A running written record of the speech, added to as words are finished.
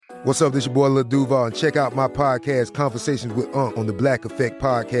What's up, this your boy Lil Duval, and check out my podcast, Conversations with Unc, on the Black Effect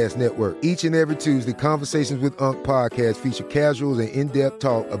Podcast Network. Each and every Tuesday, Conversations with Unc podcast feature casuals and in-depth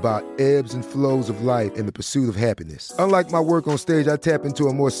talk about ebbs and flows of life and the pursuit of happiness. Unlike my work on stage, I tap into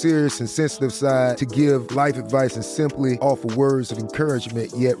a more serious and sensitive side to give life advice and simply offer words of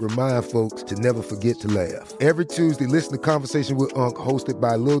encouragement, yet remind folks to never forget to laugh. Every Tuesday, listen to Conversations with Unc, hosted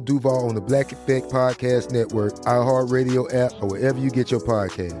by Lil Duval on the Black Effect Podcast Network, iHeartRadio app, or wherever you get your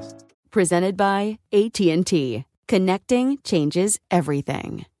podcasts. Presented by AT&T. Connecting changes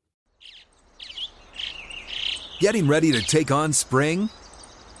everything. Getting ready to take on spring?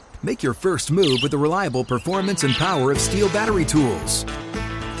 Make your first move with the reliable performance and power of Steel battery tools.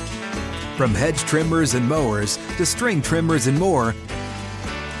 From hedge trimmers and mowers to string trimmers and more,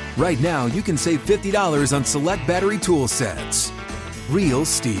 right now you can save $50 on select battery tool sets. Real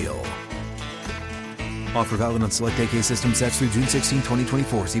Steel. Offer valid on select AK system sets through June 16,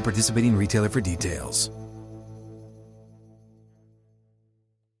 2024. See participating retailer for details.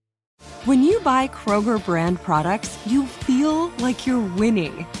 When you buy Kroger brand products, you feel like you're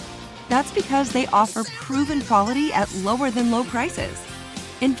winning. That's because they offer proven quality at lower than low prices.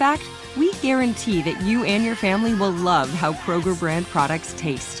 In fact, we guarantee that you and your family will love how Kroger brand products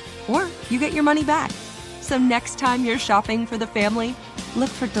taste, or you get your money back. So next time you're shopping for the family, look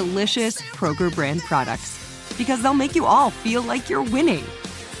for delicious Kroger brand products, because they'll make you all feel like you're winning.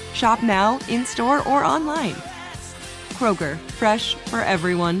 Shop now, in-store, or online. Kroger, fresh for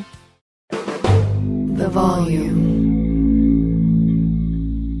everyone. The Volume.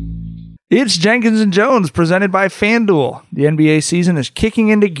 It's Jenkins and Jonez, presented by FanDuel. The NBA season is kicking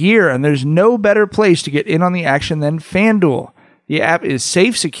into gear, and there's no better place to get in on the action than FanDuel. The app is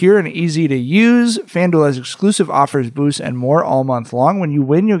safe, secure, and easy to use. FanDuel has exclusive offers, boosts, and more all month long. When you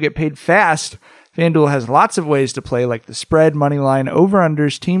win, you'll get paid fast. FanDuel has lots of ways to play, like the spread, money line,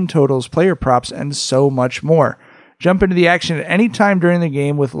 over-unders, team totals, player props, and so much more. Jump into the action at any time during the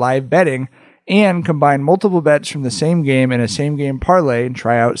game with live betting, and combine multiple bets from the same game in a same-game parlay and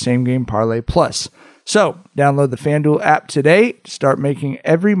try out Same Game Parlay Plus. So, download the FanDuel app today to start making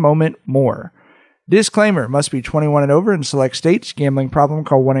every moment more. Disclaimer, must be 21 and over in select states. Gambling problem,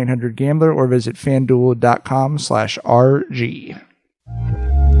 call 1-800-GAMBLER or visit FanDuel.com/RG.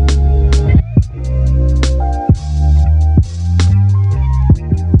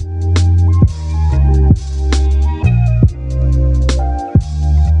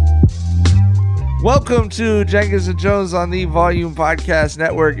 Welcome to Jenkins and Jonez on the Volume Podcast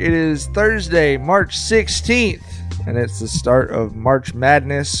Network. It is Thursday, March 16th. And it's the start of March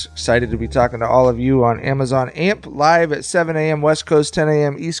Madness. Excited to be talking to all of you on Amazon AMP, live at 7 a.m. West Coast, 10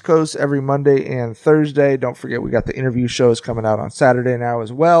 a.m. East Coast, every Monday and Thursday. Don't forget, we got the interview shows coming out on Saturday now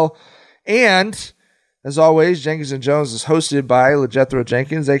as well. And, as always, Jenkins and Jonez is hosted by LeJethro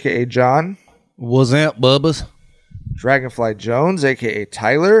Jenkins, a.k.a. John. What's up, bubbas? Dragonfly Jones, a.k.a.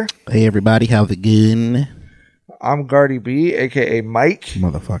 Tyler. Hey, everybody. How's it going? I'm Gardy B, a.k.a. Mike.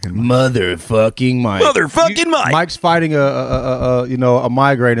 Motherfucking Mike. Mike's fighting a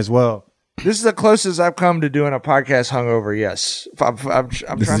migraine as well. This is the closest I've come to doing a podcast hungover. Yes, I'm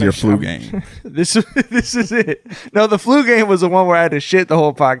this is your flu game. This is it. No, the flu game was the one where I had to shit the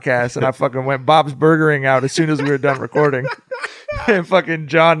whole podcast, and I fucking went Bob's Burgering out as soon as we were done recording. And fucking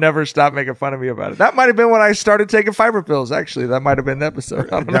John never stopped making fun of me about it. That might have been when I started taking fiber pills. Actually, that might have been the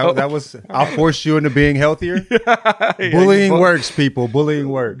episode. I don't know. That was. I'll force you into being healthier. Bullying works, people. Bullying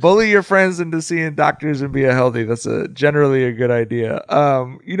works. Bully your friends into seeing doctors and being healthy. That's generally a good idea.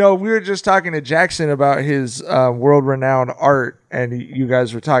 We were just talking to Jackson about his world-renowned art, and you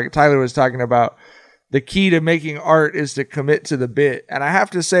guys were talking. Tyler was talking about the key to making art is to commit to the bit. And I have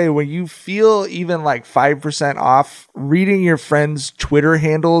to say, when you feel even like 5% off, reading your friends' Twitter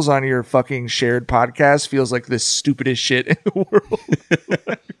handles on your fucking shared podcast feels like the stupidest shit in the world.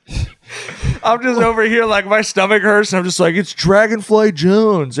 I'm just over here like my stomach hurts, and I'm just like, it's Dragonfly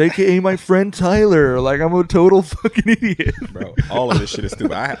Jones, aka my friend Tyler. Like, I'm a total fucking idiot. Bro, all of this shit is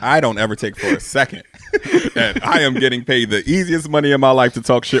stupid. I don't ever take for a second. And I am getting paid the easiest money in my life to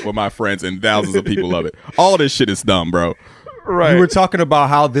talk shit with my friends, and thousands of people love it. All this shit is dumb, bro. Right. You were talking about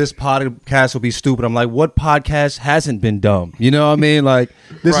how this podcast will be stupid. I'm like, what podcast hasn't been dumb? You know what I mean? Like,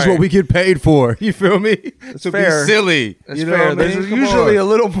 this is what we get paid for. You feel me? It's to fair. Be silly. It's you know fair. what I mean? There's usually a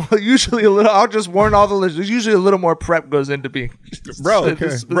little more. I'll just warn all the listeners. Usually a little more prep goes into being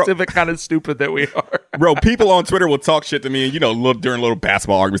the specific kind of stupid that we are. Bro, people on Twitter will talk shit to me, and during little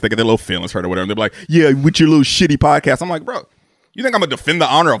basketball arguments, they get their little feelings hurt or whatever. And they're like, "Yeah, with your little shitty podcast." I'm like, bro. You think I'm gonna defend the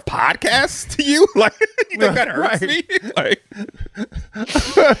honor of podcasts to you? Like, you think that hurts me? Like,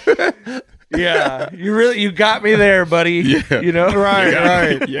 Yeah, you got me there, buddy. Yeah. You know,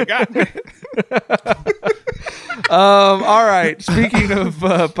 Right. You got me. All right. Speaking of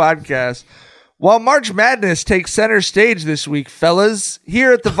podcasts, while March Madness takes center stage this week, fellas,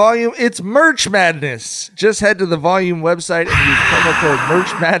 here at the Volume, it's Merch Madness. Just head to the Volume website and use promo code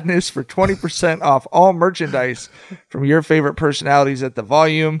Merch Madness for 20% off all merchandise from your favorite personalities at the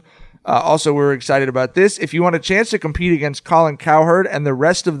Volume. Also, we're excited about this. If you want a chance to compete against Colin Cowherd and the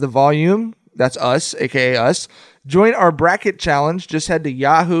rest of the Volume, that's us, aka us, join our bracket challenge. Just head to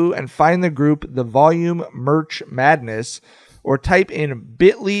Yahoo and find the group The Volume Merch Madness, or type in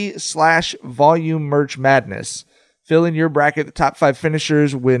bit.ly/Volume Merch Madness. Fill in your bracket. The top 5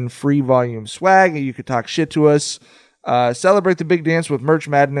 finishers win free Volume swag, and you can talk shit to us. Celebrate the big dance with Merch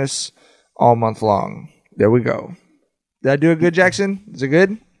Madness all month long. There we go. Did I do it good, Jackson? Is it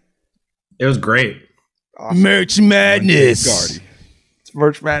good? It was great. Awesome. Merch Madness. It's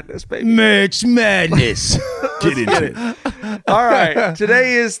Merch Madness, baby. Merch Madness. Get into it. All right.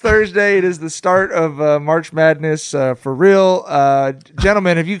 Today is Thursday. It is the start of March Madness for real.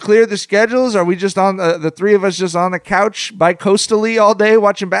 Gentlemen, have you cleared the schedules? Are we just on the three of us just on the couch bi-coastally all day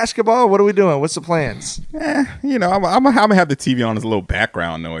watching basketball? What are we doing? What's the plans? I'm gonna have the TV on as a little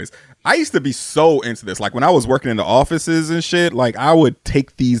background noise. I used to be so into this. Like when I was working in the offices and shit, like I would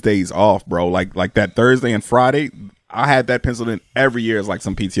take these days off, bro. Like that Thursday and Friday, I had that penciled in every year as like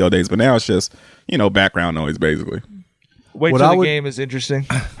some PTO days, but now it's just, background noise basically. Wait till the game is interesting.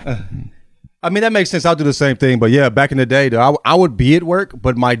 I mean, that makes sense. I'll do the same thing. But yeah, back in the day, though, I would be at work,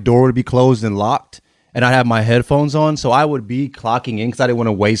 but my door would be closed and locked, and I'd have my headphones on. So I would be clocking in because I didn't want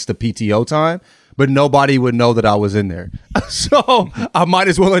to waste the PTO time, but nobody would know that I was in there. So I might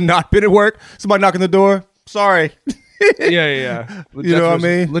as well have not been at work. Somebody knocking the door. Sorry. Yeah. You know what I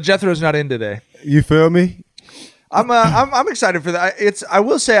mean? LeJethro's not in today. You feel me? I'm excited for that. I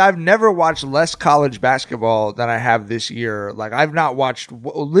will say I've never watched less college basketball than I have this year. Like I've not watched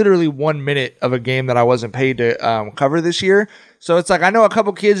literally 1 minute of a game that I wasn't paid to cover this year. So it's like I know a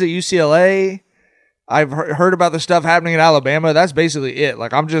couple kids at UCLA. I've heard about the stuff happening in Alabama. That's basically it.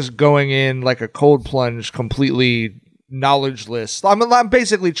 Like I'm just going in like a cold plunge, completely knowledgeless. I'm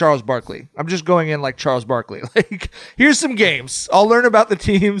basically Charles Barkley. I'm just going in like Charles Barkley. Like, here's some games. I'll learn about the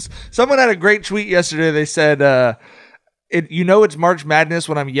teams. Someone had a great tweet yesterday. They said, it's March Madness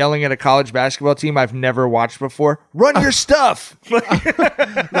when I'm yelling at a college basketball team I've never watched before. Run your stuff. Like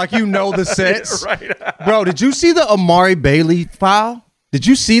the sets. Right. Bro, did you see the Amari Bailey foul? Did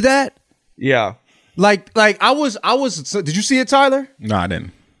you see that? Yeah. Like I was. Did you see it, Tyler? No, I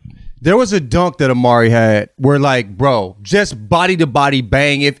didn't. There was a dunk that Amari had where, like, bro, just body to body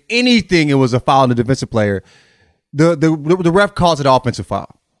bang. If anything, it was a foul on the defensive player. The ref calls it offensive foul.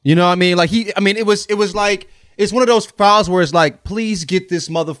 You know what I mean? Like it was like it's one of those fouls where it's like, please get this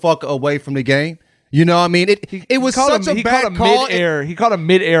motherfucker away from the game. You know what I mean? It was such a bad call. He called a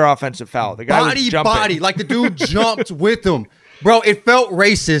mid-air offensive foul. The guy was jumping. Body, like the dude jumped with him. Bro, it felt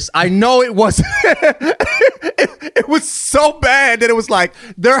racist. I know it wasn't. It was so bad that it was like,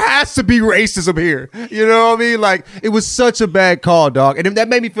 there has to be racism here. You know what I mean? Like, it was such a bad call, dog. And that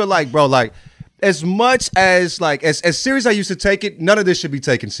made me feel like, bro, like, as much as, like, as serious as I used to take it, none of this should be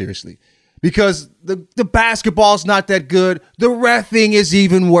taken seriously. Because the basketball's not that good. The reffing is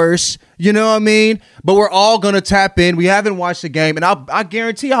even worse. You know what I mean? But we're all going to tap in. We haven't watched the game. And I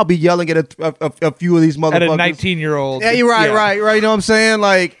guarantee I'll be yelling at a few of these motherfuckers. At a 19-year-old. Yeah, you're right. You know what I'm saying?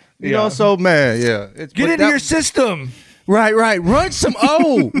 Like, you know, so, man, yeah. Get into your system. Right. Run some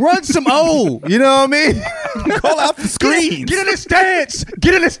O. You know what I mean? Call out the screens. Get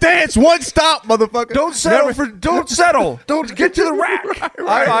in the stance. One stop, motherfucker. Don't settle. Don't get to the rack.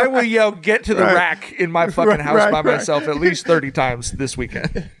 Right. I will yell, get to the rack in my fucking house by myself at least 30 times this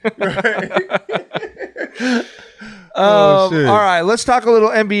weekend. All right, let's talk a little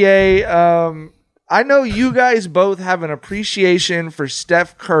NBA. I know you guys both have an appreciation for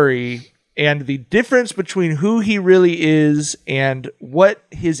Steph Curry and the difference between who he really is and what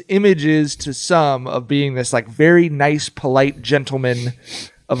his image is to some of being this like very nice, polite gentleman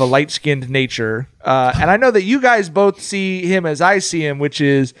of a light-skinned nature. And I know that you guys both see him as I see him, which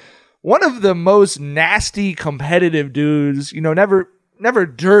is one of the most nasty, competitive dudes, never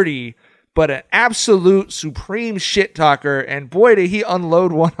dirty, but an absolute supreme shit talker. And boy, did he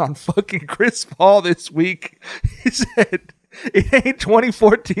unload one on fucking Chris Paul this week. He said, it ain't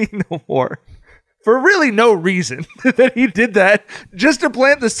 2014 no more. For really no reason that he did that, just to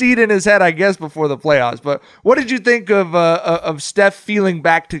plant the seed in his head, I guess, before the playoffs. But what did you think of Steph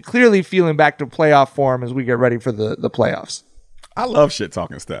clearly feeling back to playoff form as we get ready for the playoffs? I love shit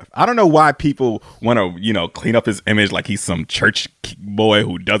talking Steph. I don't know why people want to, clean up his image like he's some church boy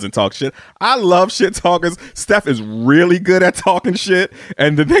who doesn't talk shit. I love shit talkers. Steph is really good at talking shit.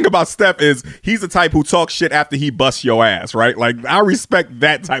 And the thing about Steph is he's the type who talks shit after he busts your ass, right? Like, I respect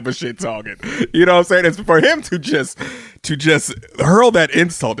that type of shit talking. You know what I'm saying? It's for him to just hurl that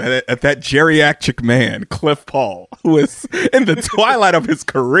insult at that geriatric man, Cliff Paul, who is in the twilight of his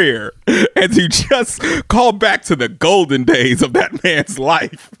career, and to just call back to the golden days of that man's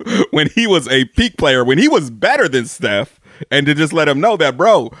life when he was a peak player, when he was better than Steph, and to just let him know that,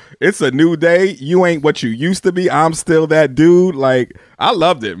 bro, it's a new day. You ain't what you used to be. I'm still that dude. Like, I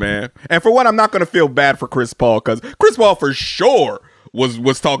loved it, man. And for one, I'm not going to feel bad for Chris Paul, because Chris Paul for sure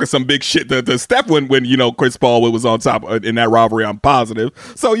was talking some big shit to Steph when Chris Paul was on top in that rivalry. I'm positive.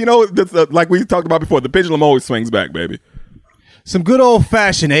 So, like we talked about before, the pendulum always swings back, baby. Some good old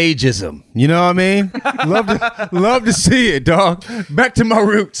fashioned ageism. You know what I mean? love to see it, dog. Back to my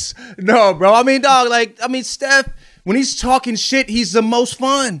roots. No, bro. I mean, dog, Steph, when he's talking shit, he's the most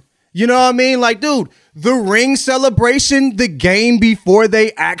fun. You know what I mean? Like, dude, the ring celebration, the game before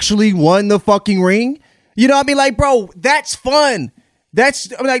they actually won the fucking ring. You know what I mean? Like, bro, that's fun.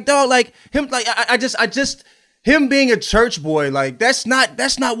 Dog, like him, like I just him being a church boy, like that's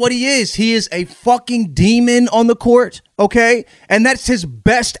not what he is. He is a fucking demon on the court, okay? And that's his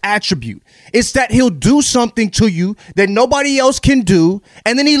best attribute. It's that he'll do something to you that nobody else can do,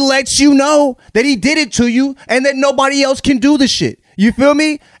 and then he lets you know that he did it to you and that nobody else can do the shit. You feel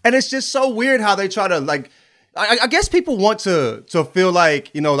me? And it's just so weird how they try to, like, I guess people want to feel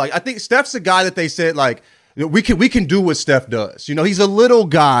like, like I think Steph's a guy that they said, like, we can do what Steph does. He's a little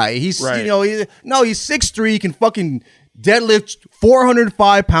guy. He's right. He's 6'3". He can fucking deadlift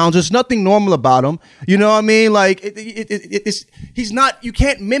 405 pounds. There's nothing normal about him. You know what I mean? Like he's not. You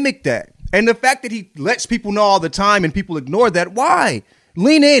can't mimic that. And the fact that he lets people know all the time and people ignore that. Why?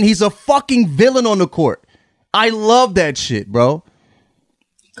 Lean in. He's a fucking villain on the court. I love that shit, bro.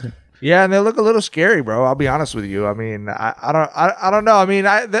 Yeah, and they look a little scary, bro. I'll be honest with you. I mean, I don't know. I mean,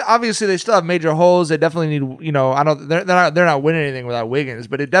 obviously they still have major holes. They definitely need, they're not winning anything without Wiggins,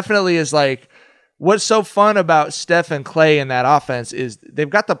 but it definitely is like what's so fun about Steph and Clay in that offense is they've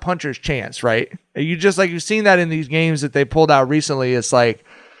got the puncher's chance, right? You've seen that in these games that they pulled out recently. It's like,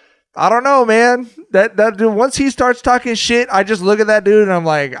 I don't know, man. That dude, once he starts talking shit, I just look at that dude and I'm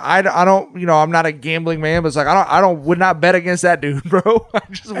like, I don't, I'm not a gambling man, but it's like I would not bet against that dude, bro.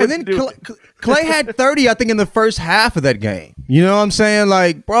 And then Clay had 30, I think, in the first half of that game. You know what I'm saying?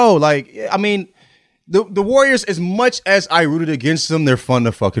 Like, bro, like, I mean, the Warriors, as much as I rooted against them, they're fun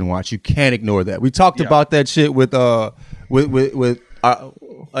to fucking watch. You can't ignore that. We talked about that shit with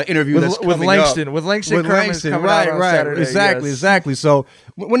interview with Langston. Up. With Langston coming out on Saturday. Exactly. So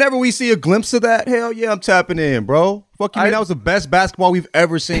whenever we see a glimpse of that, hell yeah, I'm tapping in, bro. Fuck you, mean that was the best basketball we've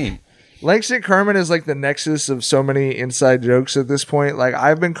ever seen. Langston Kerman is like the nexus of so many inside jokes at this point. Like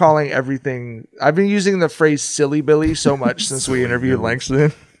I've been using the phrase "silly Billy" so much since we interviewed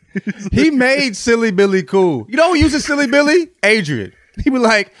Langston. He made Silly Billy cool. You know who uses Silly Billy? Adrian. He was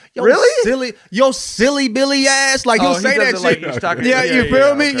like, yo, really? silly Billy ass. Like, he'll say that shit. You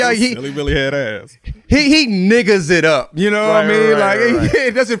feel me? Yeah, Silly Billy head ass. He niggas it up. You know what I mean?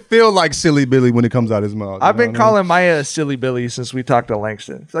 It doesn't feel like Silly Billy when it comes out his mouth. I've been calling Maya a Silly Billy since we talked to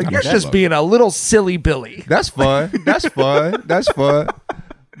Langston. It's like, you're just being a little silly Billy. That's fun. That's fun.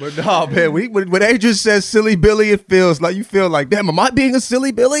 But no, man, when Adrian says Silly Billy, it feels like you feel like, damn, am I being a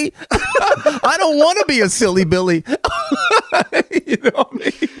silly Billy? I don't want to be a silly Billy. You know what I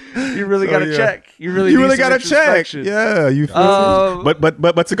mean? You really got to check. You really got to check. Yeah, you feel me?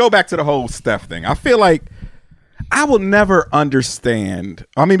 But to go back to the whole Steph thing, I feel like I will never understand.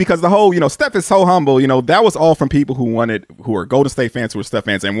 I mean, because the whole, Steph is so humble. That was all from people who were Golden State fans, who were Steph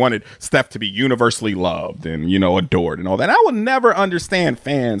fans, and wanted Steph to be universally loved and, adored and all that. I will never understand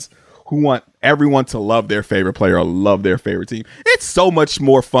fans who want everyone to love their favorite player or love their favorite team. It's so much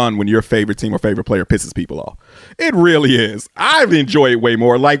more fun when your favorite team or favorite player pisses people off. It really is. I enjoy it way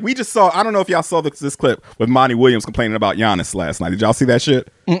more. Like, we just saw, I don't know if y'all saw this clip with Monty Williams complaining about Giannis last night. Did y'all see that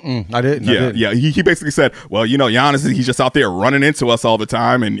shit? I didn't. Yeah. He basically said, well, Giannis, he's just out there running into us all the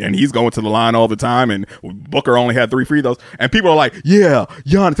time, and he's going to the line all the time, and Booker only had 3 free throws. And people are like, yeah,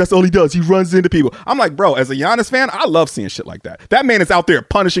 Giannis, that's all he does. He runs into people. I'm like, bro, as a Giannis fan, I love seeing shit like that. That man is out there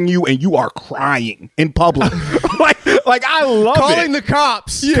punishing you, and you are crying in public. like I love calling the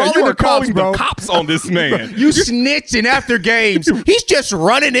cops. Yeah, calling you are the cops, calling bro. the cops on this man. You snitching after games. He's just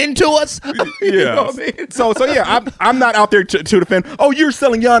running into us. Yeah. You know what I mean? So yeah, I'm not out there to defend. Oh, you're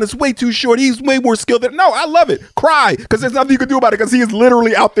selling Giannis way too short. He's way more skilled than. No, I love it. Cry, because there's nothing you can do about it, because he is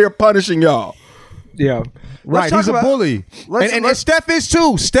literally out there punishing y'all. Yeah. Right, he's a bully. And Steph is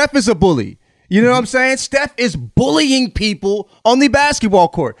too. Steph is a bully. You know what I'm saying? Steph is bullying people on the basketball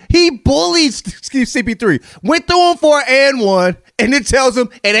court. He bullies CP3. Went through him for an and one, and then tells him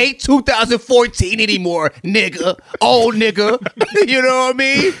it ain't 2014 anymore, nigga. Old nigga. You know what I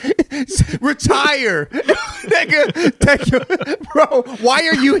mean? Retire. Nigga, take your, bro, why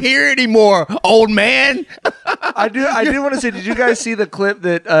are you here anymore, old man? I do want to say, did you guys see the clip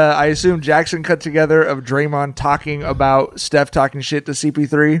that I assume Jackson cut together of Draymond talking about Steph talking shit to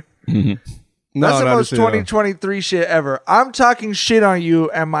CP3? Mm-hmm. That's the most 2023 shit ever. I'm talking shit on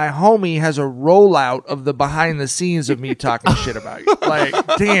you, and my homie has a rollout of the behind the scenes of me talking shit about you. Like,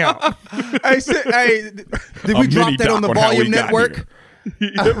 damn. Hey, did we drop that on the Volume Network?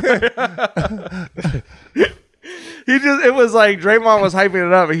 It was like Draymond was hyping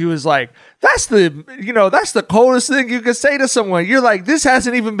it up, and he was like, that's the coldest thing you could say to someone. You're like, this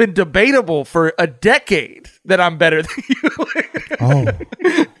hasn't even been debatable for a decade that I'm better than you. Oh.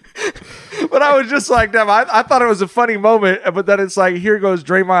 But I was just like, damn, I thought it was a funny moment, but then it's like, here goes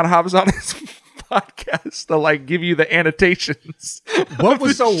Draymond hops on his podcast to like give you the annotations. What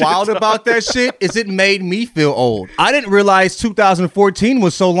was so wild about that shit is it made me feel old. I didn't realize 2014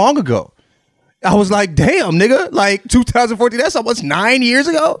 was so long ago. I was like, damn, nigga, like 2014, that's almost 9 years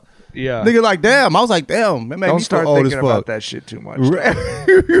ago. Yeah, nigga, like damn. I was like, damn. That made Don't me start feel old thinking as fuck. about that shit too much.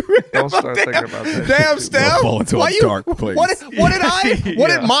 Don't start thinking about that. Damn, shit. Steph. Fall into a dark place. What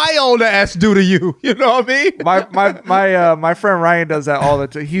did my old ass do to you? You know what I mean? My friend Ryan does that all the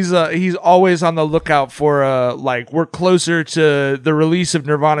time. He's always on the lookout for like we're closer to the release of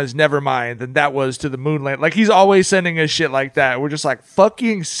Nirvana's Nevermind than that was to the Moonland. Like he's always sending us shit like that. We're just like,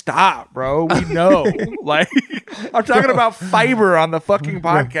 fucking stop, bro. We know. Like I'm talking about fiber on the fucking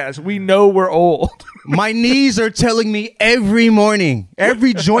podcast. We know we're old. My knees are telling me every morning.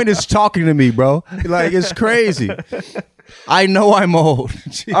 Every joint is talking to me, bro. Like it's crazy. I know I'm old.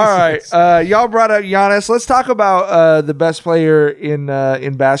 Jesus. All right, y'all brought up Jonez. Let's talk about the best player in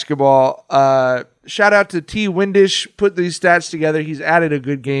basketball. Shout out to T. Windish, put these stats together. He's added a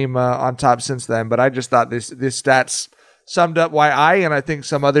good game on top since then, but I just thought this stats summed up why I and I think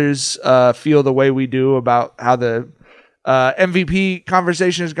some others feel the way we do about how the MVP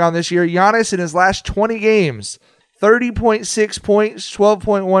conversation has gone this year. Jonez in his last 20 games, 30.6 points,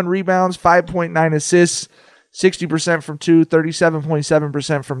 12.1 rebounds, 5.9 assists, 60% from 2,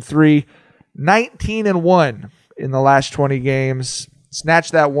 37.7% from 3, 19-1 in the last 20 games.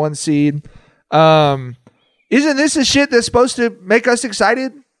 Snatched that 1 seed. Isn't this the shit that's supposed to make us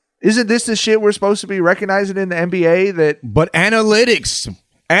excited? Isn't this the shit we're supposed to be recognizing in the NBA? But analytics,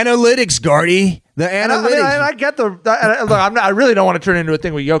 Gardy. The analytics. I get the. Look, I really don't want to turn into a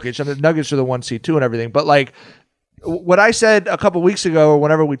thing with Jokic. I mean, the Nuggets are the 1 seed too and everything. But like, what I said a couple weeks ago, or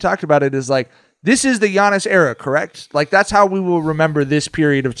whenever we talked about it, is like, this is the Jonez era, correct? Like, that's how we will remember this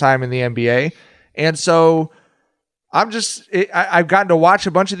period of time in the NBA. And so, I've gotten to watch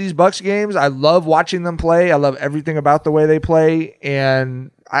a bunch of these Bucks games. I love watching them play. I love everything about the way they play,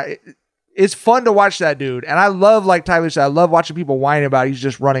 and it's fun to watch that dude. And I love, like Tyler said, I love watching people whine about he's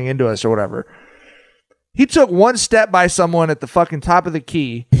just running into us or whatever. He took one step by someone at the fucking top of the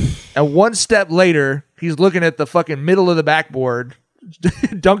key, and one step later, he's looking at the fucking middle of the backboard,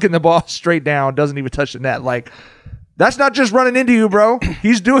 dunking the ball straight down, doesn't even touch the net. Like, that's not just running into you, bro.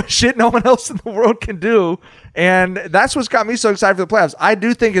 He's doing shit no one else in the world can do. And that's what's got me so excited for the playoffs. I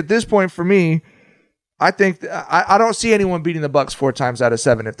do think at this point for me, I think I don't see anyone beating the Bucks 4 times out of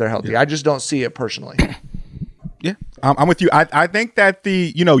 7 if they're healthy. I just don't see it personally. Yeah, I'm with you. I think that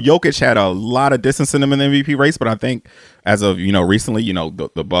Jokic had a lot of distance in him in the MVP race, but I think as of recently,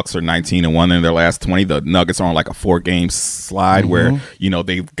 the Bucks are 19-1 in their last 20. The Nuggets are on like a 4-game slide where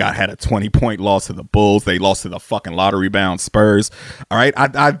they've had a 20-point loss to the Bulls. They lost to the fucking lottery bound Spurs. All right,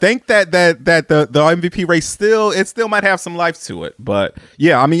 I think that the MVP race still might have some life to it, but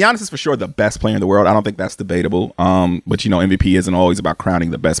yeah, I mean Giannis is for sure the best player in the world. I don't think that's debatable. But MVP isn't always about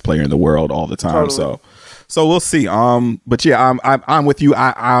crowning the best player in the world all the time. Totally. So we'll see. But yeah, I'm with you.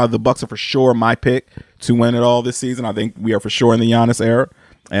 The Bucks are for sure my pick to win it all this season. I think we are for sure in the Giannis era,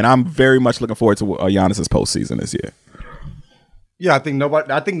 and I'm very much looking forward to Giannis's postseason this year. Yeah, I think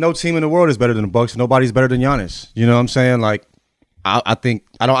no team in the world is better than the Bucks. Nobody's better than Giannis. You know what I'm saying? Like, I think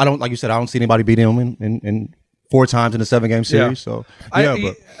I don't like you said. I don't see anybody beating him in 4 times in a 7-game series. Yeah. So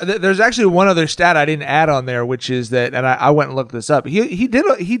but there's actually one other stat I didn't add on there, which is that, and I went and looked this up.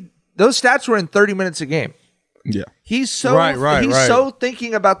 Those stats were in 30 minutes a game. Yeah, he's so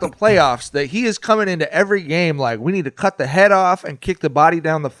thinking about the playoffs that he is coming into every game like, we need to cut the head off and kick the body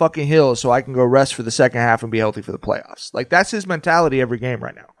down the fucking hill so I can go rest for the second half and be healthy for the playoffs. Like, that's his mentality every game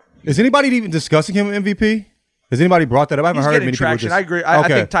right now. Is anybody even discussing him MVP? Has anybody brought that up? I haven't heard many traction. people. I agree. I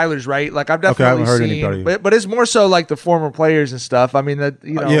think Tyler's right. Like I've definitely heard seen, anybody. but it's more so like the former players and stuff. I mean, that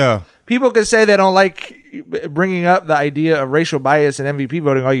people can say they don't like bringing up the idea of racial bias and MVP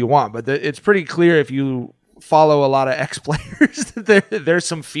voting all you want, but it's pretty clear if you follow a lot of ex-players that there's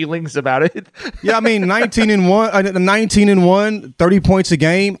some feelings about it. Yeah, I mean, 19-1, 30 points a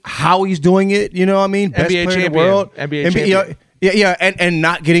game. How he's doing it, you know what I mean? Best NBA player champion. in the world. NBA champion. Yeah, and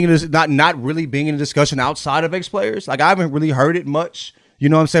not getting into not really being in a discussion outside of ex-players. Like I haven't really heard it much. You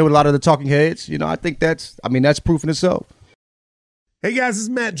know what I'm saying, with a lot of the talking heads. You know, I think that's proof in itself. Hey guys, this is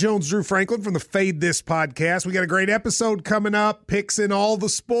Matt Jones, Drew Franklin from the Fade This podcast. We got a great episode coming up. Picks in all the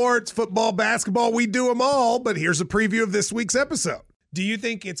sports, football, basketball, we do them all. But here's a preview of this week's episode. Do you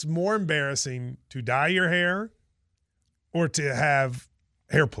think it's more embarrassing to dye your hair or to have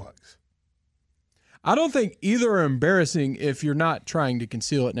hair plugs? I don't think either are embarrassing if you're not trying to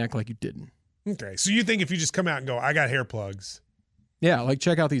conceal it and act like you didn't. Okay, so you think if you just come out and go, I got hair plugs. Yeah, like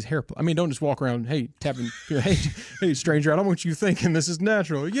check out these hair plugs. I mean, don't just walk around, tapping, hey, stranger, I don't want you thinking this is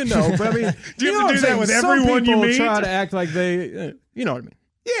natural, but I mean. Do you have to do that with everyone you meet? Try to act like they, you know what I mean?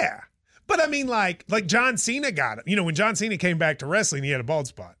 Yeah, but I mean, like John Cena got it. You know, when John Cena came back to wrestling, he had a bald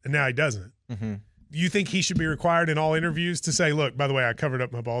spot, and now he doesn't. Mm-hmm. You think he should be required in all interviews to say, look, by the way, I covered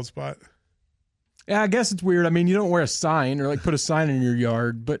up my bald spot? Yeah, I guess it's weird. I mean, you don't wear a sign or like put a sign in your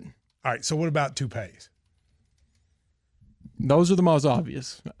yard, but. All right, so what about toupees? Those are the most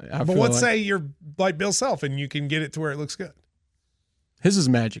obvious. But let's say you're like Bill Self and you can get it to where it looks good. His is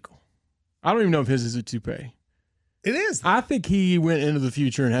magical. I don't even know if his is a toupee. It is. I think he went into the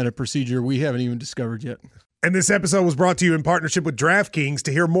future and had a procedure we haven't even discovered yet. And this episode was brought to you in partnership with DraftKings.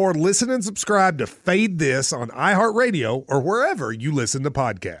 To hear more, listen and subscribe to Fade This on iHeartRadio or wherever you listen to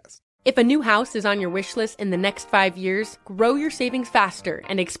podcasts. If a new house is on your wish list in the next 5 years, grow your savings faster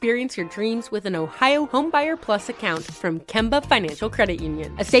and experience your dreams with an Ohio Homebuyer Plus account from Kemba Financial Credit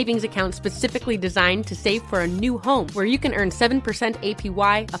Union. A savings account specifically designed to save for a new home where you can earn 7%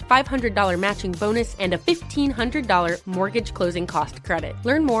 APY, a $500 matching bonus, and a $1,500 mortgage closing cost credit.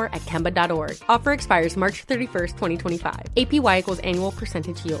 Learn more at Kemba.org. Offer expires March 31st, 2025. APY equals annual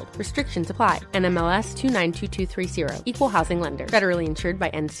percentage yield. Restrictions apply. NMLS 292230. Equal housing lender. Federally insured by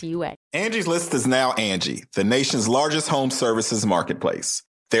NCUA. Angie's List is now Angie, the nation's largest home services marketplace.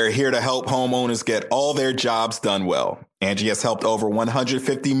 They're here to help homeowners get all their jobs done well. Angie has helped over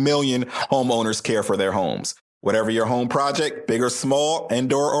 150 million homeowners care for their homes. Whatever your home project, big or small,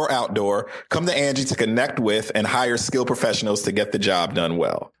 indoor or outdoor, come to Angie to connect with and hire skilled professionals to get the job done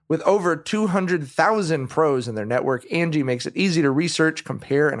well. With over 200,000 pros in their network, Angie makes it easy to research,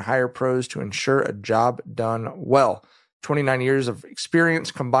 compare, and hire pros to ensure a job done well. 29 years of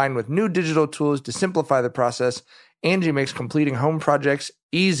experience combined with new digital tools to simplify the process, Angie makes completing home projects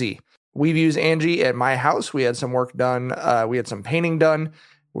easy. We've used Angie at my house. We had some work done. We had some painting done.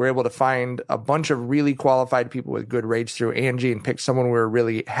 We were able to find a bunch of really qualified people with good rates through Angie and pick someone we were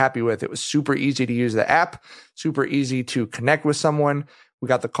really happy with. It was super easy to use the app, super easy to connect with someone. We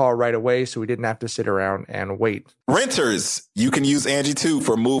got the call right away, so we didn't have to sit around and wait. Renters, you can use Angie too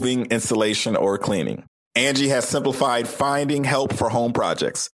for moving, installation, or cleaning. Angie has simplified finding help for home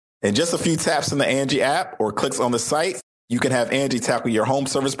projects. In just a few taps in the Angie app or clicks on the site, you can have Angie tackle your home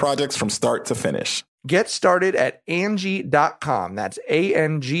service projects from start to finish. Get started at Angie.com. That's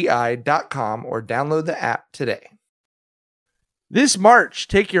ANGI.com or download the app today. This March,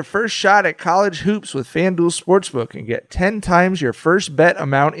 take your first shot at college hoops with FanDuel Sportsbook and get 10 times your first bet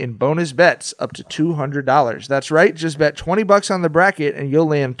amount in bonus bets up to $200. That's right, just bet $20 on the bracket and you'll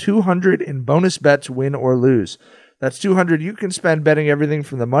land $200 in bonus bets, win or lose. That's $200 you can spend betting everything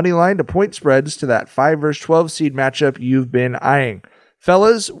from the money line to point spreads to that 5 versus 12 seed matchup you've been eyeing.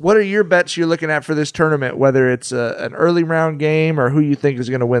 Fellas, what are your bets you're looking at for this tournament, whether it's an early round game or who you think is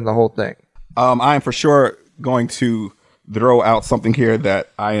going to win the whole thing? I am for sure going to throw out something here that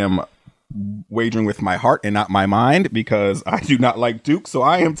I am wagering with my heart and not my mind because I do not like Duke. So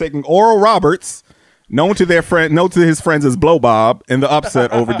I am taking Oral Roberts, known to his friends as Blow Bob, in the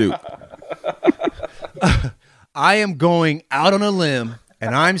upset over Duke. I am going out on a limb,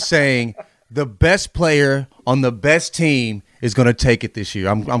 and I'm saying the best player on the best team is going to take it this year.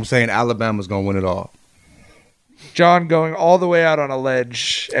 I'm saying Alabama's going to win it all. John going all the way out on a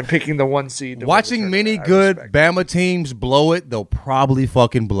ledge and picking the 1 seed. Watching many good Bama teams blow it, they'll probably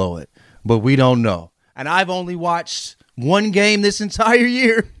fucking blow it. But we don't know. And I've only watched one game this entire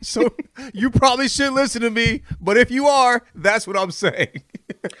year, so you probably should listen to me. But if you are, that's what I'm saying.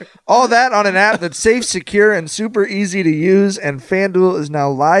 All that on an app that's safe, secure, and super easy to use, and FanDuel is now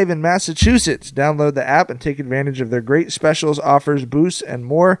live in Massachusetts. Download the app and take advantage of their great specials, offers, boosts, and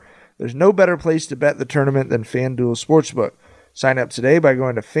more. There's no better place to bet the tournament than FanDuel Sportsbook. Sign up today by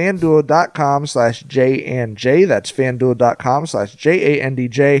going to FanDuel.com/JandJ. That's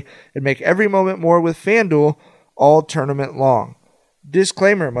FanDuel.com/JandJ, and make every moment more with FanDuel all tournament long.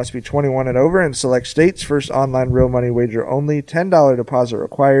 Disclaimer, must be 21 and over in select states. First online real money wager only. $10 deposit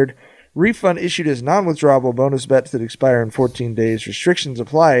required. Refund issued as non-withdrawable bonus bets that expire in 14 days. Restrictions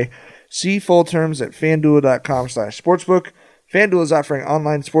apply. See full terms at FanDuel.com/sportsbook. FanDuel is offering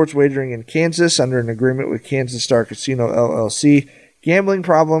online sports wagering in Kansas under an agreement with Kansas Star Casino LLC. Gambling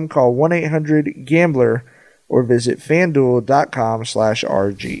problem? Call 1-800-GAMBLER or visit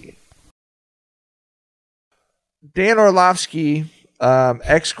FanDuel.com/RG. Dan Orlovsky,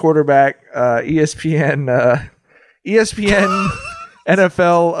 ex-quarterback, ESPN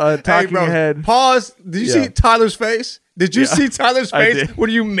NFL talking head. Pause. Did you see Tyler's face? Did you see Tyler's face when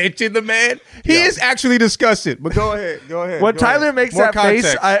you mentioned the man? He is actually disgusted. But go ahead. When Tyler makes that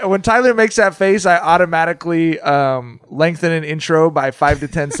face, I automatically lengthen an intro by 5 to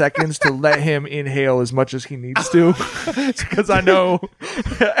 10 seconds to let him inhale as much as he needs to, because I know.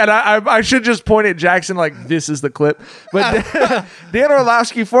 And I should just point at Jackson like this is the clip. But Dan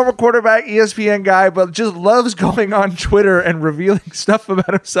Orlovsky, former quarterback, ESPN guy, but just loves going on Twitter and revealing stuff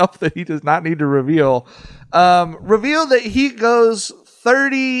about himself that he does not need to reveal. Revealed that he goes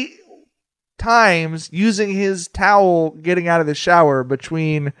 30 times using his towel getting out of the shower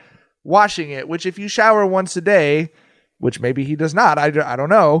between washing it, which if you shower once a day, which maybe he does not, I don't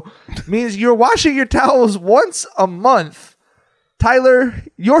know, means you're washing your towels once a month. Tyler,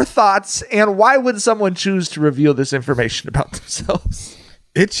 your thoughts, and why would someone choose to reveal this information about themselves?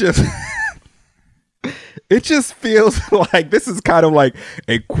 It just feels like this is kind of like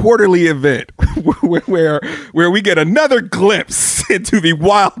a quarterly event where we get another glimpse into the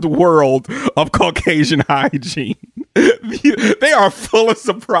wild world of Caucasian hygiene. They are full of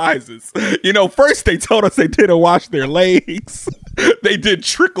surprises. First they told us they didn't wash their legs. They did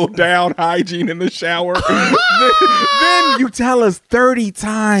trickle down hygiene in the shower. then you tell us 30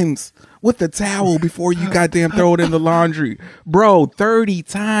 times with the towel before you goddamn throw it in the laundry. Bro, 30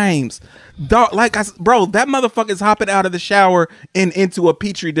 times. Dog, bro, that motherfucker is hopping out of the shower and into a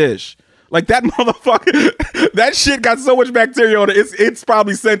petri dish. Like that motherfucker, that shit got so much bacteria on it. It's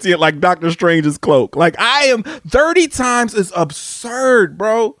probably sentient like Doctor Strange's cloak. Like 30 times is absurd,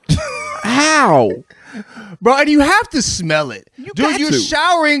 bro. How? Bro, and you have to smell it. You're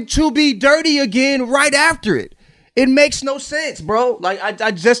showering to be dirty again right after it. It makes no sense, bro. Like,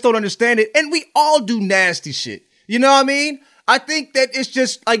 I just don't understand it. And we all do nasty shit. You know what I mean? I think that it's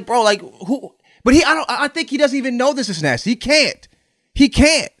just like, bro, like who? But I think he doesn't even know this is nasty. He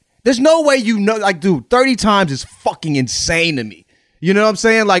can't. There's no way like, dude, 30 times is fucking insane to me. You know what I'm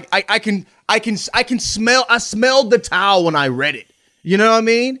saying? Like, I can smell, I smelled the towel when I read it. You know what I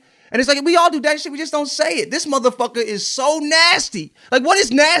mean? And it's like, we all do that shit. We just don't say it. This motherfucker is so nasty. Like, what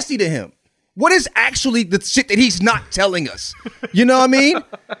is nasty to him? What is actually the shit that he's not telling us? You know what I mean?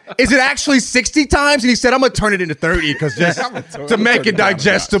 Is it actually 60 times? And he said, I'm going to turn it into 30 because just to make it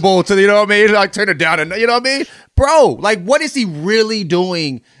digestible. To, you know what I mean? Like, turn it down. And you know what I mean? Bro, like, what is he really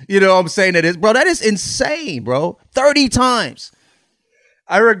doing? You know what I'm saying? Bro, that is insane, bro. 30 times.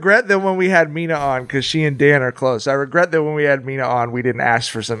 I regret that when we had Mina on, because she and Dan are close, I regret that when we had Mina on, we didn't ask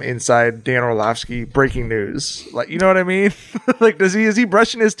for some inside Dan Orlovsky breaking news. Like, you know what I mean? Like, is he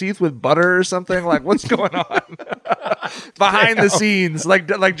brushing his teeth with butter or something? Like, what's going on behind the scenes?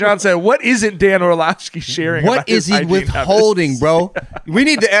 Like John said, what isn't Dan Orlovsky sharing? What is he withholding, bro? We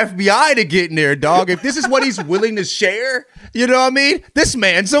need the FBI to get in there, dog. If this is what he's willing to share, you know what I mean? This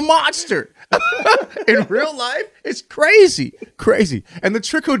man's a monster. In real life, it's crazy. And the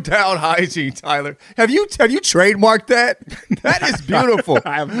trickle down hygiene, Tyler. Have you trademarked that? That is beautiful.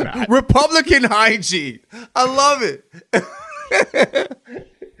 I have not. Republican hygiene. I love it.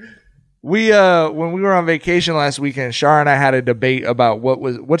 When we were on vacation last weekend, Shar and I had a debate about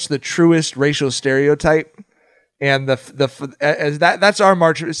what's the truest racial stereotype. And that's our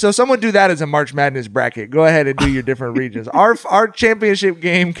March. So someone do that as a March Madness bracket. Go ahead and do your different regions. Our championship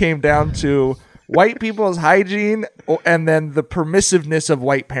game came down to white people's hygiene and then the permissiveness of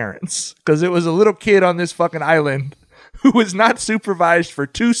white parents. Because it was a little kid on this fucking island who was not supervised for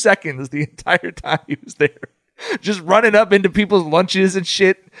 2 seconds the entire time he was there. just running up into people's lunches and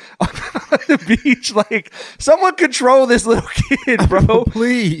shit on the beach. Like, someone control this little kid, bro.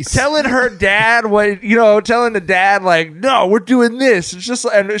 Please. Telling her dad telling the dad, like, no, we're doing this. It's just,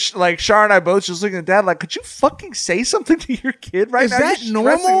 and like, Shar and I both just looking at dad like, could you fucking say something to your kid right now? Is that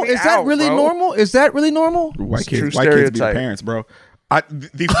normal? Is that really normal? Is that really normal? White kids be their parents, bro.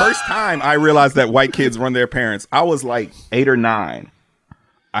 The first time I realized that white kids run their parents, I was like 8 or 9.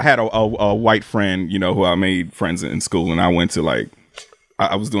 I had a white friend, who I made friends in school, and I went to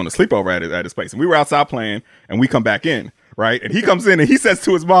I was doing a sleepover at his place, and we were outside playing, and we come back in, right? And he comes in and he says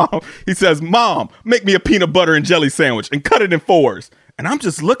to his mom, he says, "Mom, make me a peanut butter and jelly sandwich and cut it in 4s." And I'm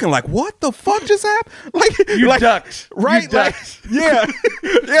just looking like, what the fuck just happened? You ducked, right? You ducked. Yeah,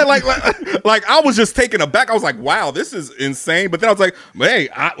 like I was just taken aback. I was like, wow, this is insane. But then I was like, hey,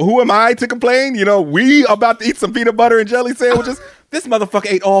 who am I to complain? We about to eat some peanut butter and jelly sandwiches. This motherfucker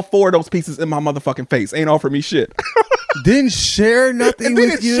ate all 4 of those pieces in my motherfucking face. Ain't offered me shit. Didn't share nothing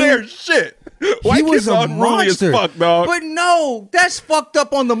with you. Didn't share shit. White was kids a are unruly as monster. fuck, dog. But no, that's fucked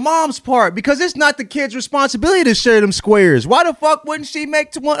up on the mom's part because it's not the kid's responsibility to share them squares. Why the fuck wouldn't she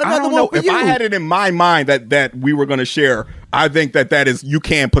make another one for if you? I had it in my mind that we were going to share, I think that is, you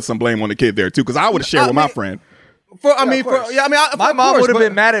can put some blame on the kid there too, because I would have shared with my friend. My mom would have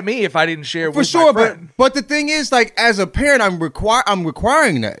been mad at me if I didn't share with my friend. But the thing is, like, as a parent, I'm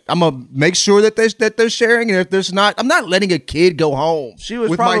requiring that. I'm gonna make sure that they're sharing, and if there's not, I'm not letting a kid go home. She was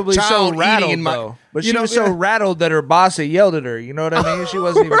with probably my so child rattled, eating though. But she was so rattled that her boss had yelled at her. You know what I mean? She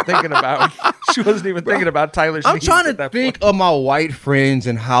wasn't even thinking about. She wasn't even thinking about Tyler. I'm trying to think of my white friends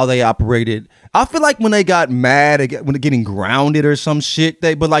and how they operated. I feel like when they got mad, when they're getting grounded or some shit,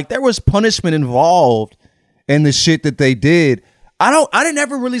 there was punishment involved in the shit that they did. I didn't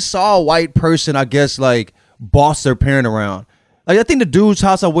ever really saw a white person, I guess, like, boss their parent around. Like, I think the dude's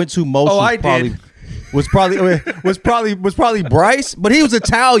house I went to most was probably Bryce, but he was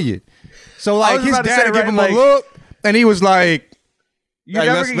Italian. So like his dad gave him a look, and he was like,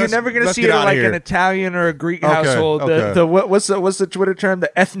 You're never gonna see it in like an Italian or a Greek household. Okay. What's the Twitter term?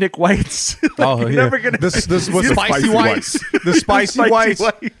 The ethnic whites. You're never gonna the spicy whites. The spicy whites.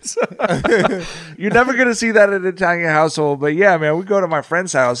 You're never gonna see that in an Italian household. But yeah, man, we go to my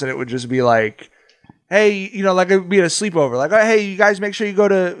friend's house and it would just be like, hey, like it would be a sleepover. Like, oh, hey, you guys make sure you go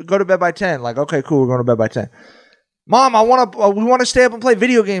to bed by 10. Like, okay, cool, we're going to bed by 10. Mom, we want to stay up and play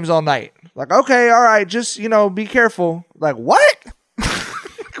video games all night. Like, okay, all right, just be careful. Like, what?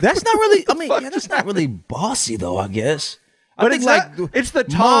 That's not really. I mean, that's not really bossy though, I guess. But it's the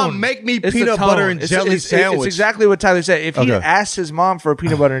tone. Mom, make me peanut butter and jelly sandwich. It's exactly what Tyler said. If he asked his mom for a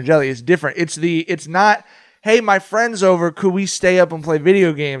peanut butter and jelly, it's different. It's not, hey, my friend's over, could we stay up and play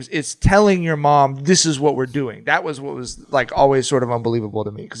video games? It's telling your mom, this is what we're doing. That was what was like always sort of unbelievable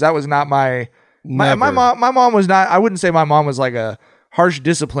to me, because that was not my mom was not, I wouldn't say my mom was like a harsh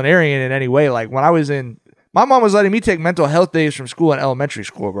disciplinarian in any way. Like when I was my mom was letting me take mental health days from school in elementary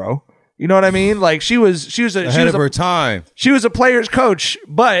school, bro. You know what I mean? Like she was ahead of her time. She was a player's coach,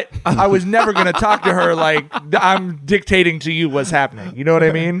 but I was never going to talk to her like I'm dictating to you what's happening. You know what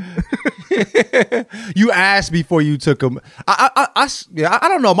I mean? You asked before you took them. I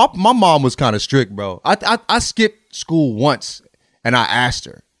don't know. My mom was kind of strict, bro. I skipped school once and I asked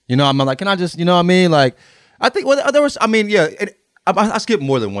her. I'm like, can I just, you know what I mean? Like, I think there was, I mean, yeah. I skipped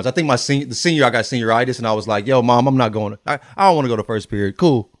more than once. I think the senior I got senioritis, and I was like, "Yo, mom, I'm not going. I don't want to go to first period.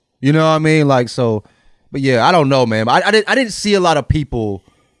 Cool, you know what I mean? Like so, but yeah, I don't know, man. I didn't see a lot of people.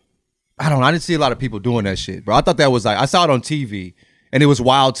 I didn't see a lot of people doing that shit, bro. I thought that was like I saw it on TV, and it was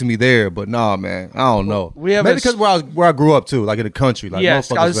wild to me there. But nah, man, I don't know. Maybe because where I grew up too, like in the country. Like,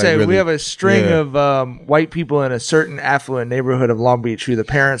 yes, I would say really, we have a string of white people in a certain affluent neighborhood of Long Beach who the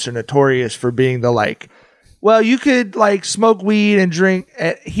parents are notorious for being the like. Well, you could like smoke weed and drink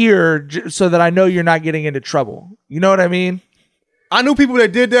here so that I know you're not getting into trouble. You know what I mean? I knew people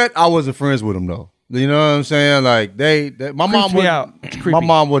that did that. I wasn't friends with them though. You know what I'm saying? Like my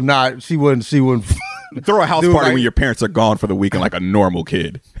mom would not. She wouldn't. Throw a house party when your parents are gone for the weekend like a normal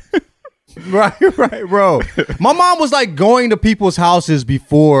kid. Right, bro. My mom was like going to people's houses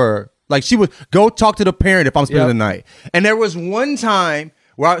before. Like she would go talk to the parent if I'm spending the night. And there was one time.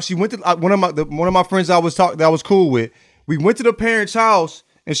 Well, she went to one of my friends that I was cool with. We went to the parents' house,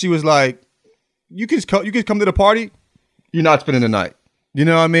 and she was like, "You can come to the party. You're not spending the night." You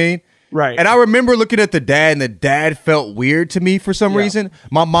know what I mean? Right. And I remember looking at the dad, and the dad felt weird to me for some reason.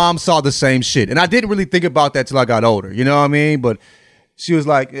 My mom saw the same shit, and I didn't really think about that till I got older. You know what I mean? But she was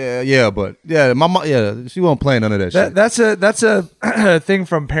like, my mom, she wasn't playing none of that shit. That's a thing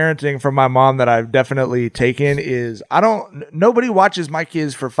from parenting from my mom that I've definitely taken is nobody watches my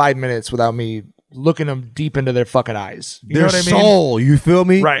kids for 5 minutes without me looking them deep into their fucking eyes. You Their know what I mean? soul, you feel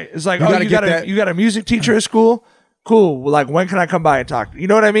me? Right. It's like, You you got a music teacher at school? Cool. Well, like, when can I come by and talk? You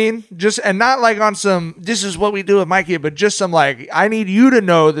know what I mean? And not like on some, this is what we do with my kid, but just some like, I need you to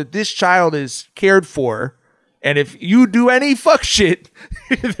know that this child is cared for. And if you do any fuck shit,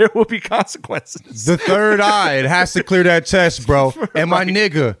 there will be consequences. The third eye, it has to clear that test, bro. And my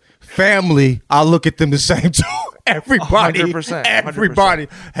nigga, family, I look at them the same too. Everybody, 100%, everybody.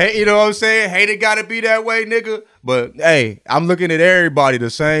 Hey, you know what I'm saying? Hate it gotta be that way, nigga. But hey, I'm looking at everybody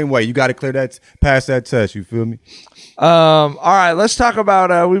the same way. You gotta clear that, pass that test. You feel me? All right, let's talk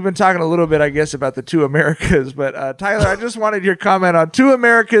about, we've been talking a little bit, I guess, about the two Americas, but Tyler, I just wanted your comment on two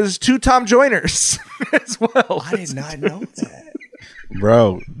Americas, two Tom Joyners as well. I did not know that.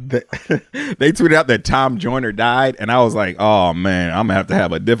 Bro, they tweeted out that Tom Joyner died, and I was like, oh man, I'm gonna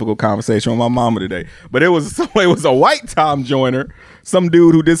have a difficult conversation with my mama today. But it was a white Tom Joyner, some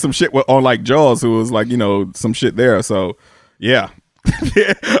dude who did some shit on like Jaws, who was like, you know, some shit there. So yeah.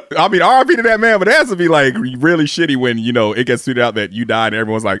 I mean, RIP to that man, but it has to be like really shitty when, you know, it gets tweeted out that you died and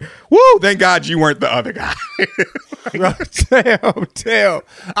everyone's like, woo, thank God you weren't the other guy. Damn.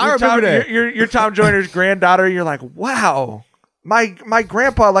 I remember that. You're Tom Joyner's granddaughter. You're like, wow, my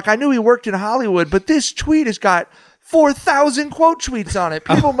grandpa, like, I knew he worked in Hollywood, but this tweet has got 4,000 quote tweets on it.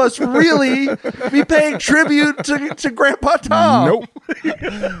 People must really be paying tribute to Grandpa Tom. Nope.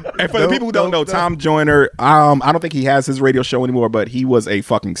 And for the people who don't know, Tom Joyner, I don't think he has his radio show anymore, but he was a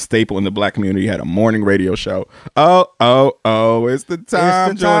fucking staple in the black community. He had a morning radio show. Oh, it's the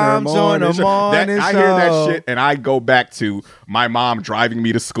Tom Joyner morning show. I hear that shit, and I go back to my mom driving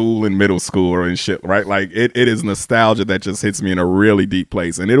me to school in middle school and shit, right? Like, it is nostalgia that just hits me in a really deep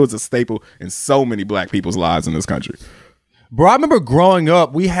place. And it was a staple in so many black people's lives in this country. Bro, I remember growing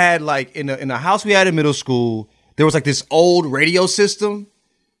up, we had like in the house we had in middle school, there was like this old radio system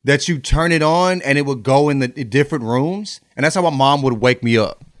that you turn it on and it would go in the different rooms. And that's how my mom would wake me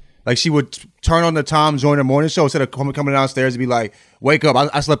up. Like, she would turn on the Tom Joyner morning show instead of coming downstairs and be like, wake up.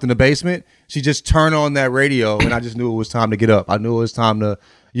 I slept in the basement. She just turned on that radio and I just knew it was time to get up. I knew it was time to,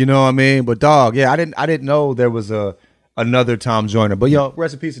 you know what I mean? But dog, yeah, I didn't know there was another Tom Joyner. But yo,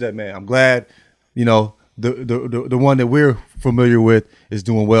 rest in peace to that man. I'm glad, you know, the one that we're familiar with is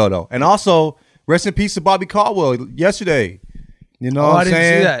doing well though. And also, rest in peace to Bobby Caldwell yesterday. You know what I'm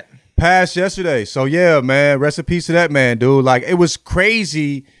saying? See that. Passed yesterday. So yeah, man, rest in peace to that man, dude. Like, it was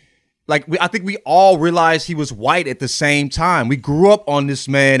crazy. Like, I think we all realized he was white at the same time. We grew up on this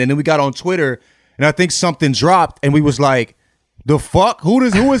man, and then we got on Twitter, and I think something dropped, and we was like, the fuck? Who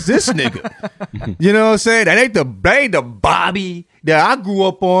is this nigga? You know what I'm saying? That ain't the Bobby that I grew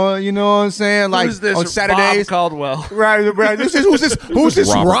up on. You know what I'm saying? Like, who's this on Saturdays. Bob Caldwell. Right. Who's this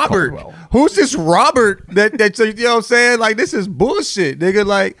Robert? Caldwell. Who's this Robert? That you know what I'm saying? Like, this is bullshit, nigga.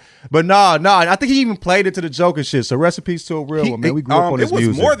 Like, but nah. I think he even played it to the joke and shit. So rest in peace to a real one, man. We grew up on his music. It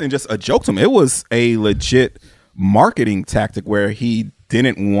was more than just a joke to him. It was a legit marketing tactic where he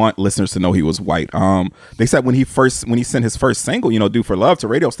didn't want listeners to know he was white. They said when he sent his first single, you know, "Do for Love," to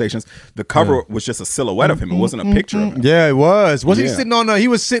radio stations, the cover was just a silhouette of him. It wasn't a picture of him. Yeah, it was. Wasn't he sitting on? He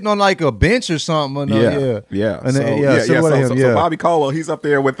was sitting on like a bench or something. Yeah. So Bobby Caldwell, he's up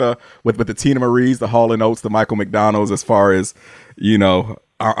there with the Tina Marie's, the Hall & Oates, the Michael McDonald's, as far as, you know,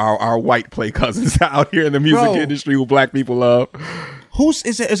 our white play cousins out here in the music industry who black people love.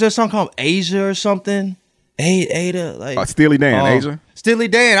 Is there a song called Asia or something? Ada, like Steely Dan, Asia. Steely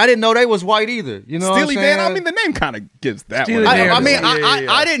Dan. I didn't know they was white either. You know, Steely what I'm Dan. saying? I mean, the name kind of gives that Steely one. Dan.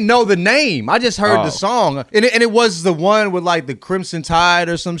 I didn't know the name. I just heard the song, and it was the one with like the Crimson Tide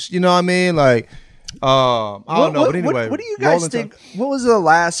or some. You know what I mean? Like, I don't know. But anyway, what do you guys think? What was the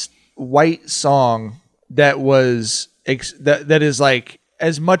last white song that was that is like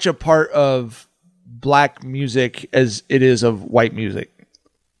as much a part of black music as it is of white music?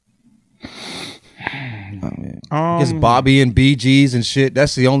 It's Bobby and Bee Gees and shit.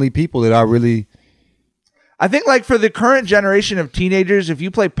 That's the only people that I think, like, for the current generation of teenagers, if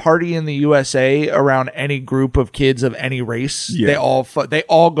you play Party in the USA around any group of kids of any race, they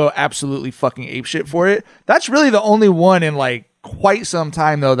all go absolutely fucking apeshit for it. That's really the only one in like quite some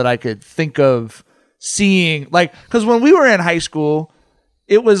time though that I could think of seeing, like, because when we were in high school,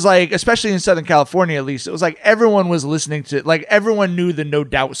 it was like, especially in Southern California, at least, it was like everyone was listening to, like, everyone knew the No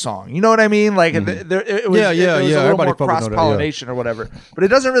Doubt song. You know what I mean? Like, it was a little more cross-pollination or whatever. But it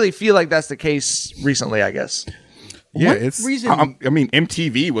doesn't really feel like that's the case recently, I guess. Yeah, I mean,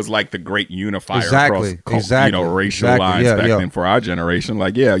 MTV was like the great unifier across, you know, racial lines back then for our generation.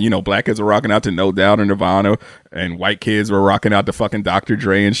 Like, you know, black kids were rocking out to No Doubt and Nirvana, and white kids were rocking out to fucking Dr.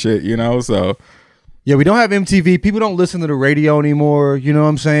 Dre and shit, you know, so... Yeah, we don't have MTV. People don't listen to the radio anymore. You know what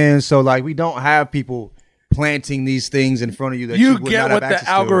I'm saying? So like, we don't have people planting these things in front of you that you would get not what have the access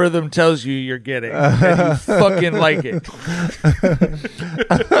algorithm tells you you're getting, and you fucking like it.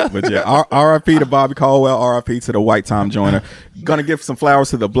 But yeah, RIP to Bobby Caldwell, RIP to the white Tom Joyner. Gonna give some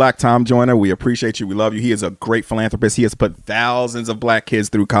flowers to the black Tom Joyner. We appreciate you. We love you. He is a great philanthropist. He has put thousands of black kids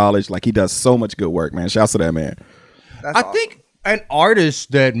through college. Like, he does so much good work, man. Shouts to that man. I think an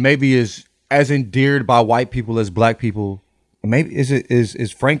artist that maybe is as endeared by white people as black people, maybe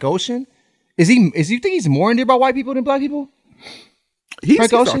is Frank Ocean. Is he? You think he's more endeared by white people than black people?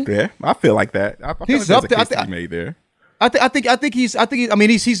 He's up there. I feel like that. He's like up there. I think made there. I think he's. I mean,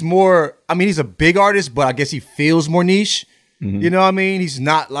 he's more. I mean, he's a big artist, but I guess he feels more niche. You know what I mean? He's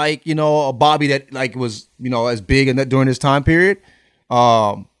not like, you know, a Bobby that like was, you know, as big in that during this time period.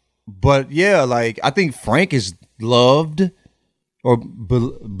 But yeah, like I think Frank is loved or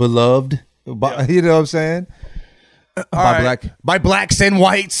beloved. By, you know what I'm saying? By blacks and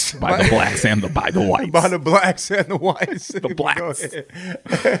whites. By the blacks and the whites. By the blacks and the whites. The blacks.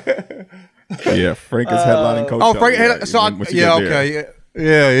 Yeah, Frank is headlining Coachella. Oh, Frank.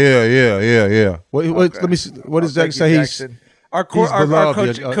 Yeah. Let me see. What does Jackson say? Jackson. Our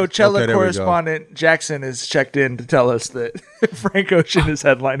Coachella correspondent Jackson is checked in to tell us that Frank Ocean is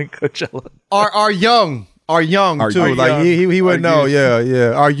headlining Coachella. Our young too. Like he would know.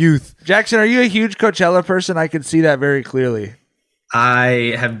 Yeah. Our youth. Jackson, are you a huge Coachella person? I can see that very clearly.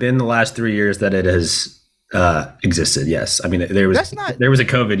 I have been the last 3 years that it has existed. Yes, I mean there was a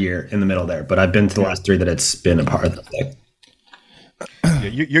COVID year in the middle there, but I've been to the last 3 that it's been a part of the thing.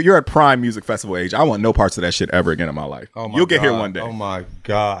 Yeah, you're at prime music festival age. I want no parts of that shit ever again in my life. You'll get here one day. Oh my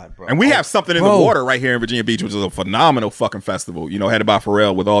God, bro. And we have something in the water right here in Virginia Beach, which is a phenomenal fucking festival, you know, headed by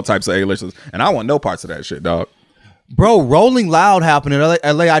Pharrell with all types of A-listers. And I want no parts of that shit, dog. Bro, Rolling Loud happened in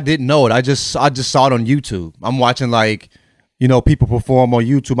LA. I didn't know it. I just saw it on YouTube. I'm watching, like, you know, people perform on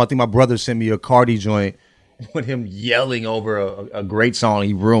YouTube. I think my brother sent me a Cardi joint with him yelling over a great song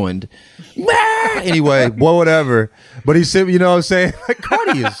he ruined. Anyway, boy, whatever. But he said, you know what I'm saying? Like,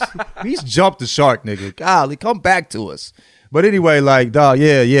 Cardi he's jumped the shark, nigga. Golly, come back to us. But anyway, like, dog,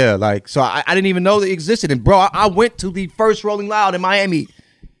 yeah. Like, so I didn't even know they existed. And bro, I went to the first Rolling Loud in Miami.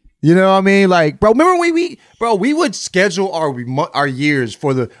 You know what I mean? Like, bro, remember we would schedule our years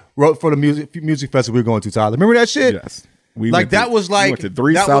for the music festival we were going to, Tyler. Remember that shit? Yes. We went to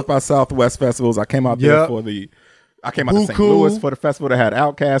 3 South by Southwest festivals. I came out there I came out to St. Louis for the festival that had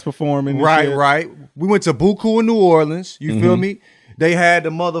Outkast performing. Right. We went to Buku in New Orleans. You feel me? They had the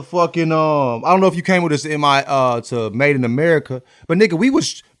motherfucking I don't know if you came with us to Made in America, but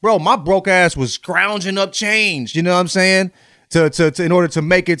nigga, my broke ass was scrounging up change. You know what I'm saying? To in order to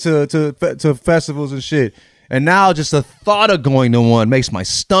make it to festivals and shit. And now just the thought of going to one makes my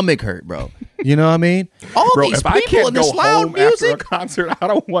stomach hurt, bro. You know what I mean? All these people in this loud music. After a concert, I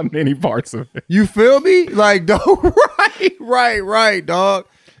don't want any parts of it. You feel me? Like, dog, right, dog.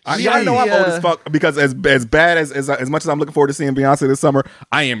 I know I'm old as fuck because as bad as much as I'm looking forward to seeing Beyonce this summer,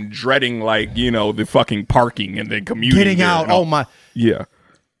 I am dreading, like, you know, the fucking parking and then commuting. Getting out. Oh my. Yeah.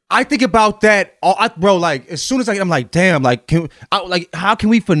 I think about that, bro. Like, as soon as I'm like, damn, like, how can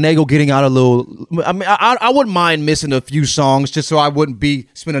we finagle getting out a little? I mean, I wouldn't mind missing a few songs just so I wouldn't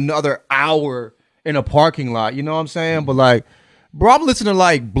spend another hour in a parking lot. You know what I'm saying? But like, bro, I'm listening to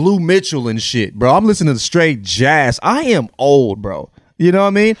like Blue Mitchell and shit, bro. I'm listening to straight jazz. I am old, bro. You know what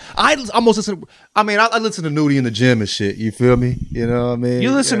I mean? I listen to Nudie in the gym and shit. You feel me? You know what I mean? You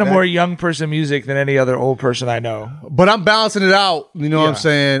listen to more young person music than any other old person I know. But I'm balancing it out. You know what I'm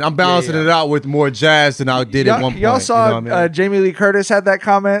saying? I'm balancing it out with more jazz than I did at one point. Y'all saw you know what I mean? Jamie Lee Curtis had that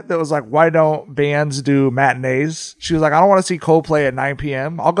comment that was like, why don't bands do matinees? She was like, I don't want to see Coldplay at 9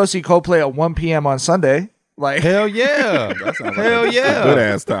 p.m. I'll go see Coldplay at 1 p.m. on Sunday. Like, hell yeah. That sounds like a good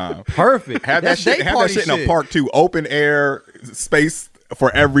ass time. Perfect. Have that shit in a park too. Open air space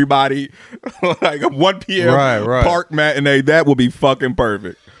for everybody. Like a 1 p.m. park matinee. That will be fucking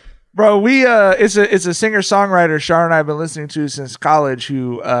perfect. Bro, it's a singer-songwriter Shar and I have been listening to since college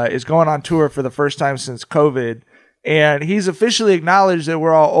who is going on tour for the first time since COVID. And he's officially acknowledged that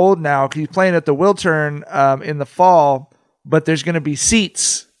we're all old now. He's playing at the Wiltern in the fall, but there's going to be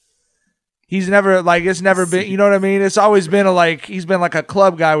seats. He's never, like, it's never been, you know what I mean? It's always been he's been like a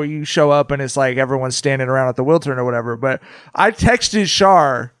club guy where you show up and it's like everyone's standing around at the Wiltern or whatever. But I texted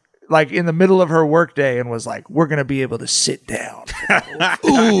Shar, like, in the middle of her workday and was like, we're going to be able to sit down.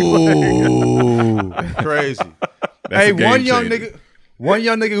 Ooh. Crazy. Hey, one young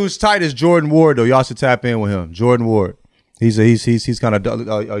nigga who's tight is Jordan Ward, though. Y'all should tap in with him. Jordan Ward. He's kind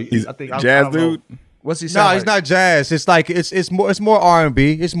of, he's a jazz dude. What's he sound No, he's not jazz. It's like it's more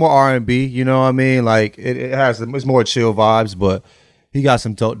R&B. It's more R&B. You know what I mean? Like it's more chill vibes, but he got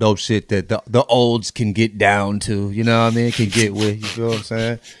some dope shit that the olds can get down to. You know what I mean? Can get with. You feel what I'm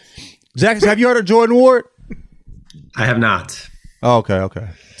saying? Jackson, have you heard of Jordan Ward? I have not. Oh, okay.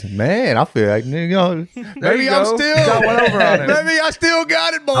 Man, I feel like maybe I'm still got one over on it. Maybe I still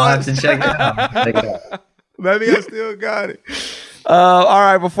got it, boys. I'll have to check it out. Maybe I still got it. All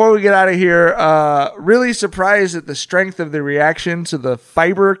right, before we get out of here, really surprised at the strength of the reaction to the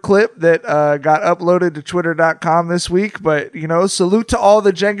fiber clip that got uploaded to twitter.com this week. But, salute to all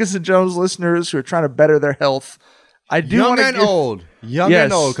the Jenkins and Jonez listeners who are trying to better their health. I do young and old,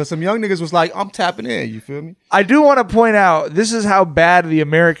 because some young niggas was like, I'm tapping in. You feel me? I do want to point out, this is how bad the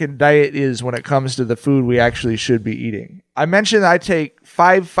American diet is when it comes to the food we actually should be eating. I mentioned I take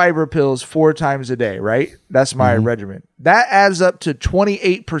 5 fiber pills 4 times a day, right? That's my regimen. That adds up to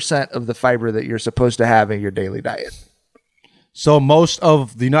 28% of the fiber that you're supposed to have in your daily diet. So most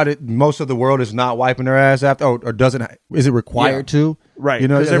of the world is not wiping their ass after, or doesn't? Is it required to? Right,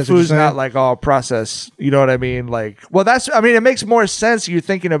 because their food's not like all processed. You know what I mean? Like, well, it makes more sense. You're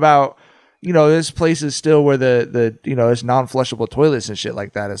thinking about, this place is still where the it's non-flushable toilets and shit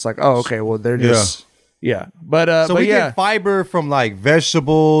like that. It's like, oh, okay, well, they're just But so we get fiber from like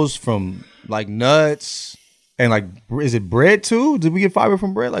vegetables, from like nuts, and like is it bread too? Did we get fiber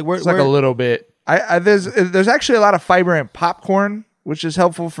from bread? Like like a little bit. There's actually a lot of fiber in popcorn, which is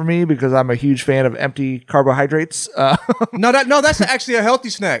helpful for me because I'm a huge fan of empty carbohydrates. That's actually a healthy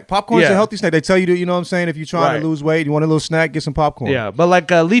snack. Popcorn's a healthy snack. They tell you to, you know what I'm saying? If you're trying to lose weight, you want a little snack, get some popcorn. Yeah, but like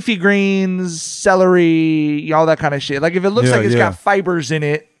leafy greens, celery, all that kind of shit. Like if it looks like it's got fibers in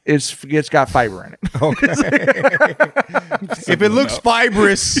it, it's got fiber in it. Okay. If it looks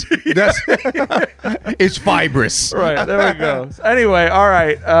fibrous, it's fibrous. Right, there we go. Anyway, all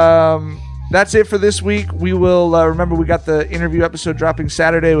right. That's it for this week. We will remember we got the interview episode dropping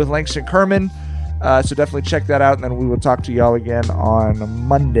Saturday with Langston Kerman. So definitely check that out, and then we will talk to y'all again on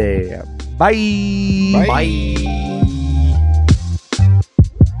Monday. Bye. Bye.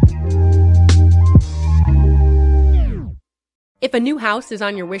 If a new house is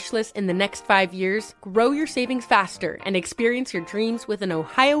on your wish list in the next 5 years, grow your savings faster and experience your dreams with an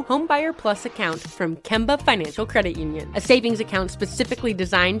Ohio Homebuyer Plus account from Kemba Financial Credit Union. A savings account specifically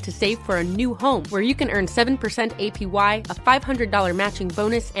designed to save for a new home where you can earn 7% APY, a $500 matching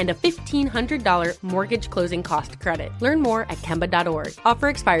bonus, and a $1,500 mortgage closing cost credit. Learn more at Kemba.org. Offer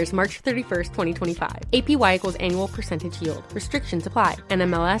expires March 31st, 2025. APY equals annual percentage yield. Restrictions apply.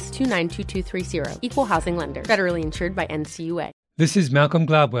 NMLS 292230. Equal housing lender. Federally insured by NCUA. This is Malcolm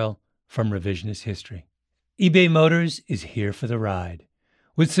Gladwell from Revisionist History. eBay Motors is here for the ride.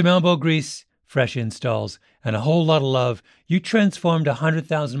 With some elbow grease, fresh installs, and a whole lot of love, you transformed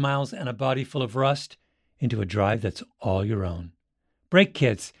 100,000 miles and a body full of rust into a drive that's all your own. Brake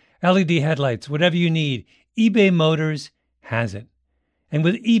kits, LED headlights, whatever you need, eBay Motors has it. And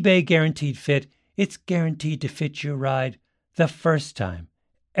with eBay Guaranteed Fit, it's guaranteed to fit your ride the first time,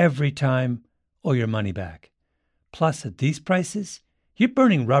 every time, or your money back. Plus, at these prices, you're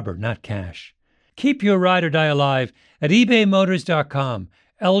burning rubber, not cash. Keep your ride or die alive at ebaymotors.com.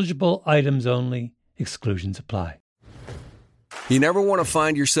 Eligible items only. Exclusions apply. You never want to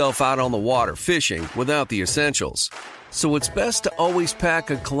find yourself out on the water fishing without the essentials. So it's best to always pack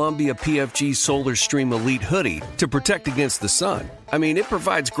a Columbia PFG Solar Stream Elite hoodie to protect against the sun. I mean, it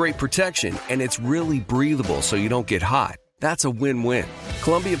provides great protection, and it's really breathable so you don't get hot. That's a win-win.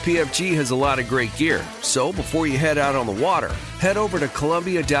 Columbia PFG has a lot of great gear, so before you head out on the water, head over to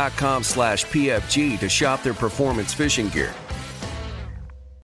Columbia.com/PFG to shop their performance fishing gear.